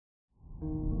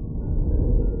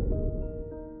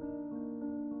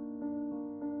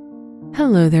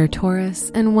Hello there,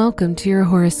 Taurus, and welcome to your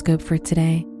horoscope for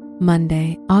today,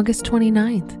 Monday, August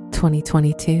 29th,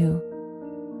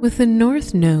 2022. With the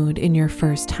North Node in your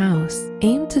first house,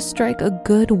 aim to strike a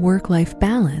good work-life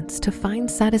balance to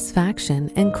find satisfaction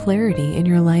and clarity in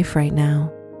your life right now.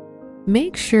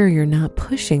 Make sure you're not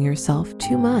pushing yourself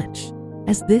too much,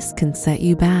 as this can set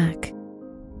you back.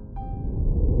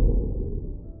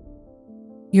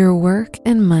 Your work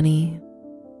and money.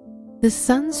 The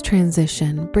sun's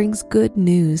transition brings good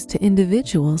news to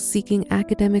individuals seeking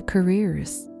academic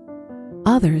careers.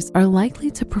 Others are likely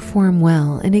to perform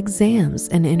well in exams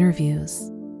and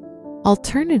interviews.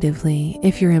 Alternatively,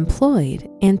 if you're employed,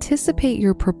 anticipate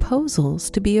your proposals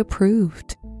to be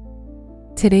approved.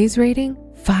 Today's rating,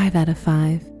 5 out of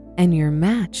 5, and your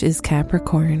match is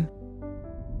Capricorn.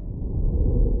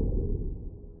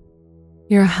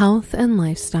 Your health and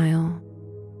lifestyle.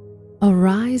 A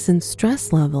rise in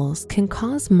stress levels can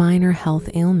cause minor health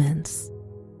ailments.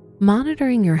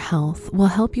 Monitoring your health will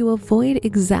help you avoid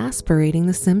exasperating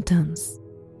the symptoms.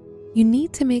 You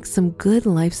need to make some good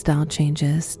lifestyle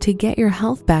changes to get your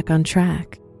health back on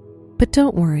track. But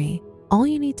don't worry, all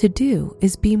you need to do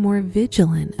is be more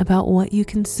vigilant about what you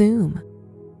consume.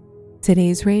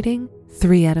 Today's rating,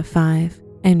 3 out of 5,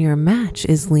 and your match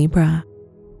is Libra.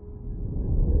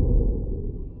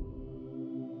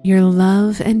 Your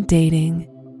love and dating.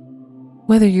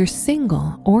 Whether you're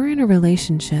single or in a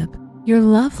relationship, your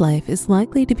love life is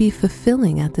likely to be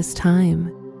fulfilling at this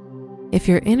time. If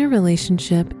you're in a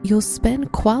relationship, you'll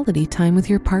spend quality time with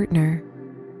your partner.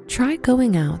 Try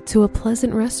going out to a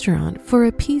pleasant restaurant for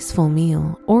a peaceful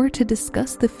meal or to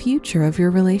discuss the future of your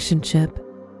relationship.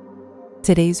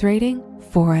 Today's rating,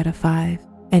 4 out of 5,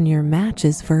 and your match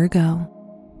is Virgo.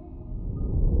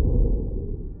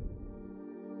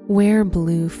 Wear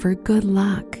blue for good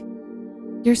luck.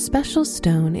 Your special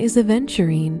stone is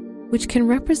aventurine, which can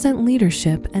represent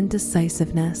leadership and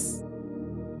decisiveness.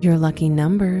 Your lucky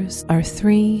numbers are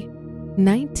 3,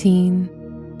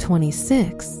 19,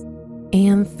 26,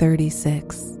 and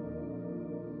 36.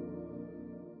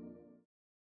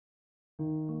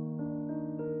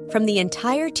 From the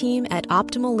entire team at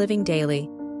Optimal Living Daily,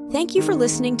 thank you for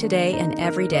listening today and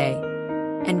every day.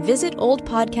 And visit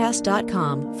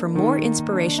oldpodcast.com for more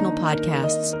inspirational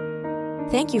podcasts.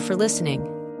 Thank you for listening.